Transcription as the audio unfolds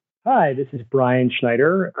Hi, this is Brian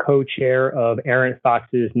Schneider, co-chair of Aaron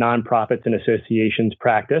Fox's Nonprofits and Associations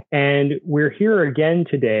practice. And we're here again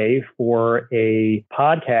today for a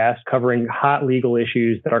podcast covering hot legal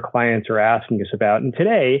issues that our clients are asking us about. And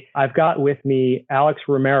today I've got with me Alex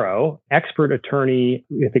Romero, expert attorney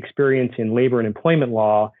with experience in labor and employment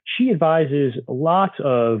law. She advises lots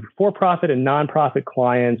of for-profit and nonprofit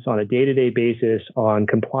clients on a day-to-day basis on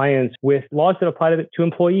compliance with laws that apply to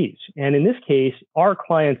employees. And in this case, our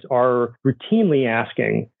clients are routinely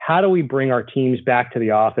asking, how do we bring our teams back to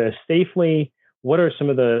the office safely? What are some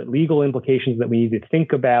of the legal implications that we need to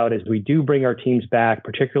think about as we do bring our teams back,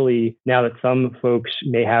 particularly now that some folks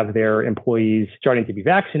may have their employees starting to be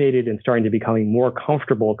vaccinated and starting to becoming more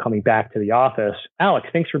comfortable coming back to the office? Alex,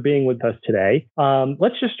 thanks for being with us today.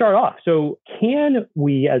 Let's just start off. So can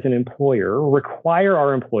we as an employer require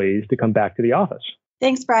our employees to come back to the office?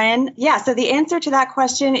 Thanks, Brian. Yeah, so the answer to that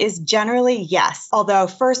question is generally yes. Although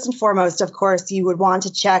first and foremost, of course, you would want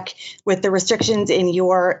to check with the restrictions in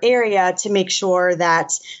your area to make sure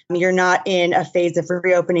that you're not in a phase of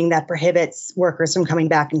reopening that prohibits workers from coming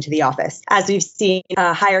back into the office. As we've seen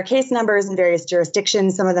higher case numbers in various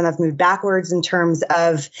jurisdictions, some of them have moved backwards in terms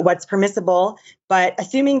of what's permissible. But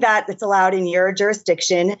assuming that it's allowed in your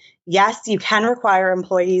jurisdiction, yes, you can require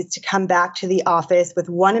employees to come back to the office with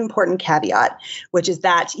one important caveat, which is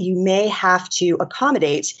that you may have to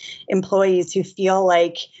accommodate employees who feel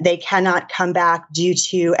like they cannot come back due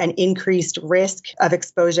to an increased risk of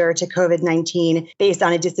exposure to COVID-19 based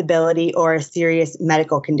on a disability or a serious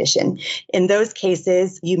medical condition. In those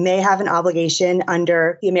cases, you may have an obligation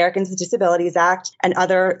under the Americans with Disabilities Act and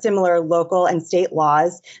other similar local and state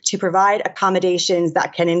laws to provide accommodations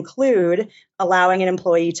that can include allowing an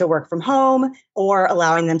employee to work from home or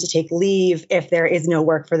allowing them to take leave if there is no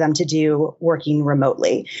work for them to do working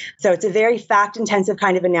remotely. So it's a very fact-intensive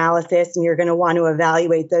kind of analysis, and you're going to want to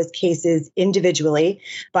evaluate those cases individually.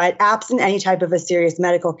 But absent any type of a serious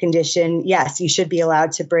medical condition, yes, you should be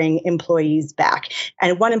allowed to bring employees back.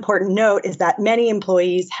 And one important note is that many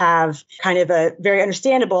employees have kind of a very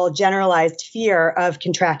understandable generalized fear of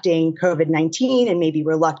contracting COVID-19 and may be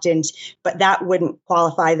reluctant, but that wouldn't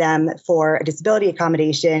qualify them for a disability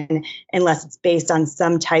accommodation unless it's based on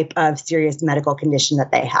some type of serious medical condition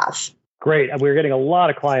that they have. Great. We're getting a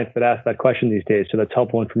lot of clients that ask that question these days, so that's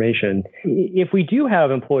helpful information. If we do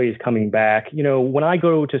have employees coming back, when I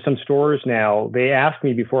go to some stores now, they ask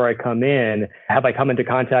me before I come in, have I come into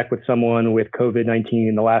contact with someone with COVID-19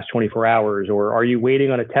 in the last 24 hours? Or are you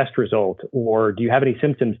waiting on a test result? Or do you have any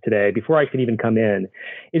symptoms today before I can even come in?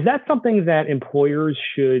 Is that something that employers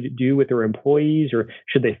should do with their employees, or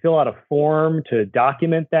should they fill out a form to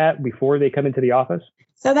document that before they come into the office?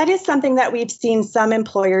 So that is something that we've seen some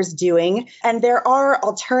employers doing. And there are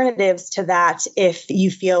alternatives to that if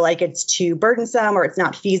you feel like it's too burdensome or it's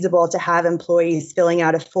not feasible to have employees filling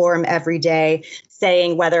out a form every day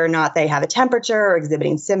saying whether or not they have a temperature or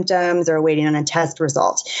exhibiting symptoms or waiting on a test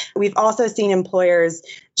result. We've also seen employers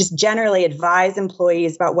just generally advise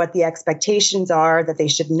employees about what the expectations are, that they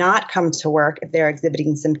should not come to work if they're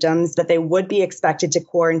exhibiting symptoms, that they would be expected to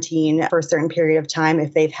quarantine for a certain period of time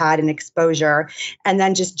if they've had an exposure, and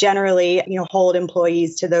then just generally, hold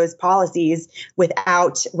employees to those policies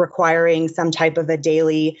without requiring some type of a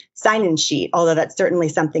daily sign-in sheet, although that's certainly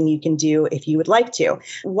something you can do if you would like to.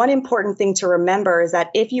 One important thing to remember is that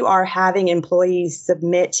if you are having employees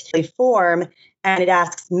submit a form and it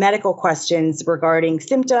asks medical questions regarding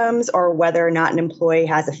symptoms or whether or not an employee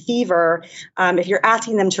has a fever, if you're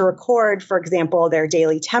asking them to record, for example, their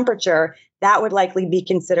daily temperature, that would likely be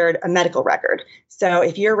considered a medical record. So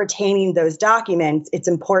if you're retaining those documents, it's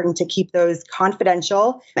important to keep those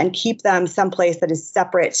confidential and keep them someplace that is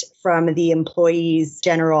separate from the employee's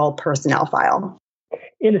general personnel file.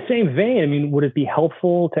 In the same vein, would it be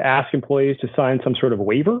helpful to ask employees to sign some sort of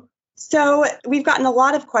waiver? So we've gotten a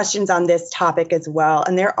lot of questions on this topic as well,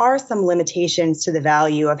 and there are some limitations to the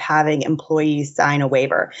value of having employees sign a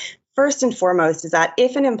waiver. First and foremost is that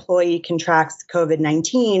if an employee contracts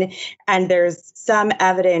COVID-19 and there's some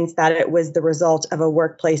evidence that it was the result of a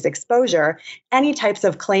workplace exposure, any types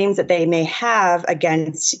of claims that they may have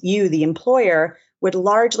against you, the employer, would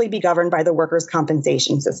largely be governed by the workers'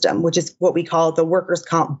 compensation system, which is what we call the workers'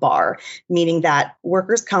 comp bar, meaning that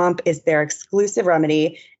workers' comp is their exclusive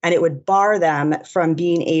remedy and it would bar them from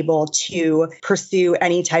being able to pursue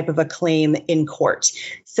any type of a claim in court.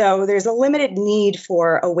 So there's a limited need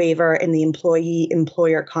for a waiver in the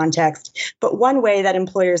employee-employer context. But one way that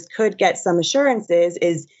employers could get some assurances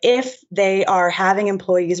is if they are having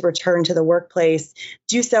employees return to the workplace,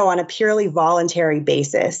 do so on a purely voluntary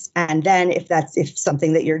basis. And then if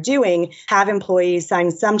something that you're doing, have employees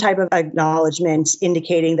sign some type of acknowledgement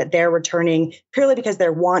indicating that they're returning purely because they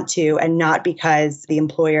want to and not because the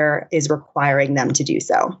employer is requiring them to do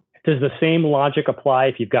so. Does the same logic apply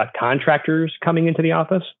if you've got contractors coming into the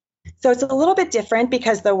office? So it's a little bit different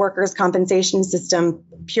because the workers' compensation system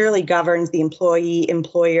purely governs the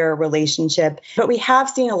employee-employer relationship. But we have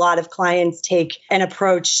seen a lot of clients take an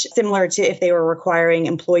approach similar to if they were requiring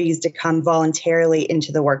employees to come voluntarily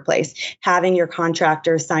into the workplace, having your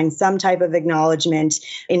contractor sign some type of acknowledgement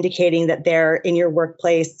indicating that they're in your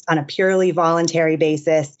workplace on a purely voluntary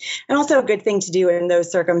basis. And also a good thing to do in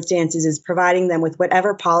those circumstances is providing them with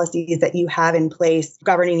whatever policies that you have in place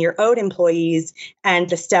governing your own employees and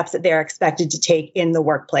the steps that they're expected to take in the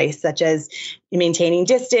workplace, such as maintaining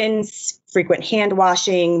distance, frequent hand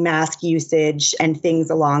washing, mask usage, and things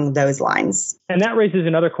along those lines. And that raises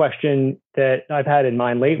another question that I've had in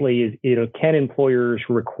mind lately is, can employers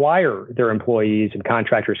require their employees and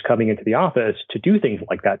contractors coming into the office to do things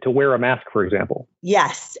like that, to wear a mask, for example?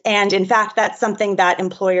 Yes. And in fact, that's something that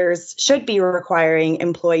employers should be requiring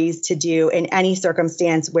employees to do in any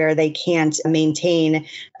circumstance where they can't maintain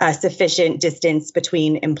a sufficient distance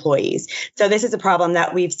between employees. So this is a problem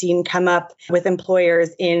that we've seen come up with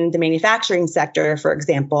employers in the manufacturing sector, for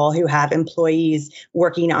example, who have employees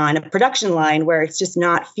working on a production line where it's just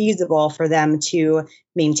not feasible for them to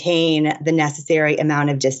maintain the necessary amount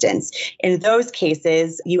of distance. In those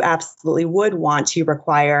cases, you absolutely would want to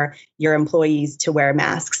require your employees to wear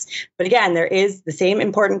masks. But again, there is the same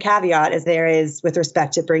important caveat as there is with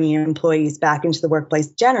respect to bringing employees back into the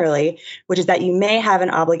workplace generally, which is that you may have an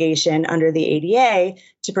obligation under the ADA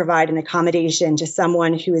to provide an accommodation to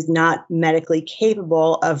someone who is not medically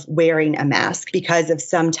capable of wearing a mask because of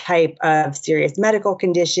some type of serious medical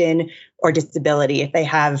condition or disability. If they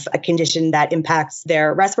have a condition that impacts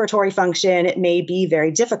their respiratory function, it may be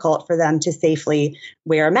very difficult for them to safely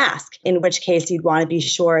wear a mask, in which case you'd want to be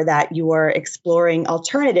sure that you are exploring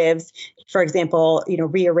alternatives. For example,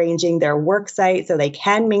 rearranging their work site so they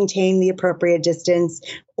can maintain the appropriate distance,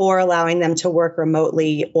 or allowing them to work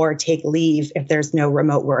remotely or take leave if there's no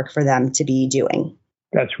remote work for them to be doing.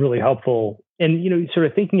 That's really helpful. And, sort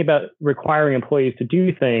of thinking about requiring employees to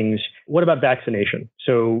do things, what about vaccination?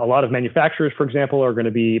 So a lot of manufacturers, for example, are going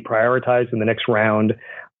to be prioritized in the next round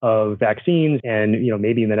of vaccines, and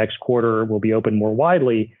maybe in the next quarter will be open more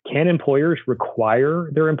widely. Can employers require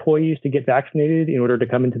their employees to get vaccinated in order to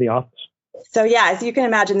come into the office? So yeah, as you can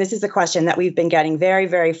imagine, this is a question that we've been getting very,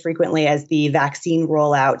 very frequently as the vaccine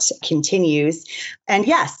rollout continues. And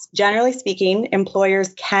yes, generally speaking,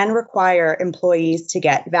 employers can require employees to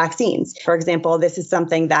get vaccines. For example, this is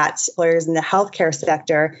something that employers in the healthcare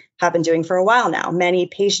sector have been doing for a while now. Many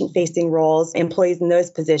patient-facing roles, employees in those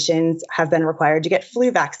positions have been required to get flu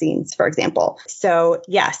vaccines, for example. So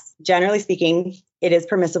yes, generally speaking, it is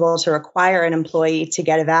permissible to require an employee to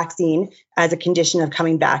get a vaccine as a condition of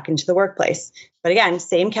coming back into the workplace. But again,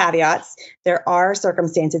 same caveats. There are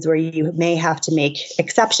circumstances where you may have to make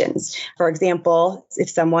exceptions. For example, if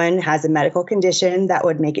someone has a medical condition that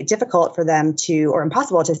would make it difficult for them to, or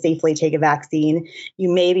impossible to safely take a vaccine,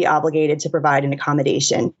 you may be obligated to provide an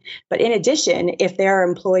accommodation. But in addition, if there are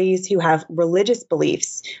employees who have religious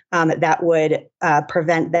beliefs that would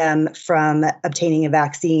prevent them from obtaining a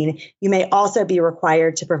vaccine, you may also be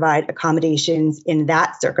required to provide accommodations in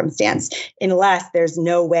that circumstance, unless there's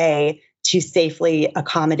no way to safely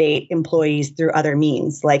accommodate employees through other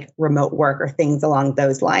means like remote work or things along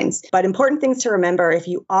those lines. But important things to remember if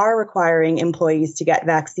you are requiring employees to get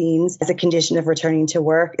vaccines as a condition of returning to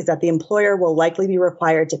work is that the employer will likely be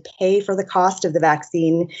required to pay for the cost of the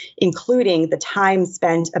vaccine, including the time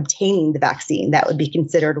spent obtaining the vaccine. That would be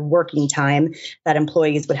considered working time that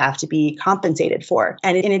employees would have to be compensated for.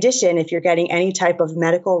 And in addition, if you're getting any type of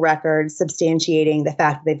medical record substantiating the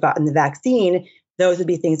fact that they've gotten the vaccine, those would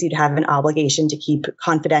be things you'd have an obligation to keep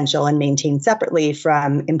confidential and maintain separately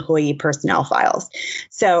from employee personnel files.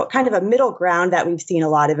 So kind of a middle ground that we've seen a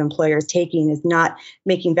lot of employers taking is not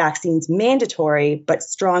making vaccines mandatory, but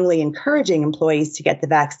strongly encouraging employees to get the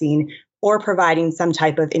vaccine or providing some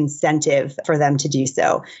type of incentive for them to do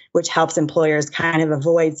so, which helps employers kind of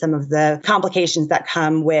avoid some of the complications that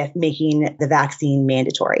come with making the vaccine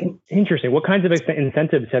mandatory. Interesting. What kinds of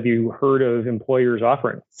incentives have you heard of employers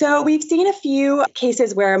offering? So we've seen a few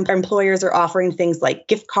cases where employers are offering things like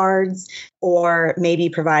gift cards or maybe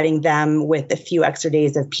providing them with a few extra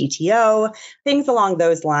days of PTO, things along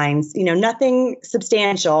those lines. Nothing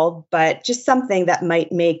substantial, but just something that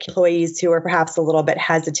might make employees who are perhaps a little bit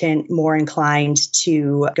hesitant more inclined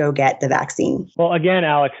to go get the vaccine. Well, again,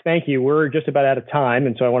 Alex, thank you. We're just about out of time.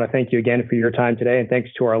 And so I want to thank you again for your time today. And thanks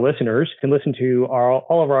to our listeners. You can listen to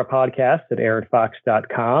all of our podcasts at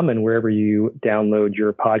aaronfox.com and wherever you download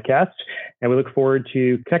your podcasts. And we look forward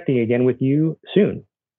to connecting again with you soon.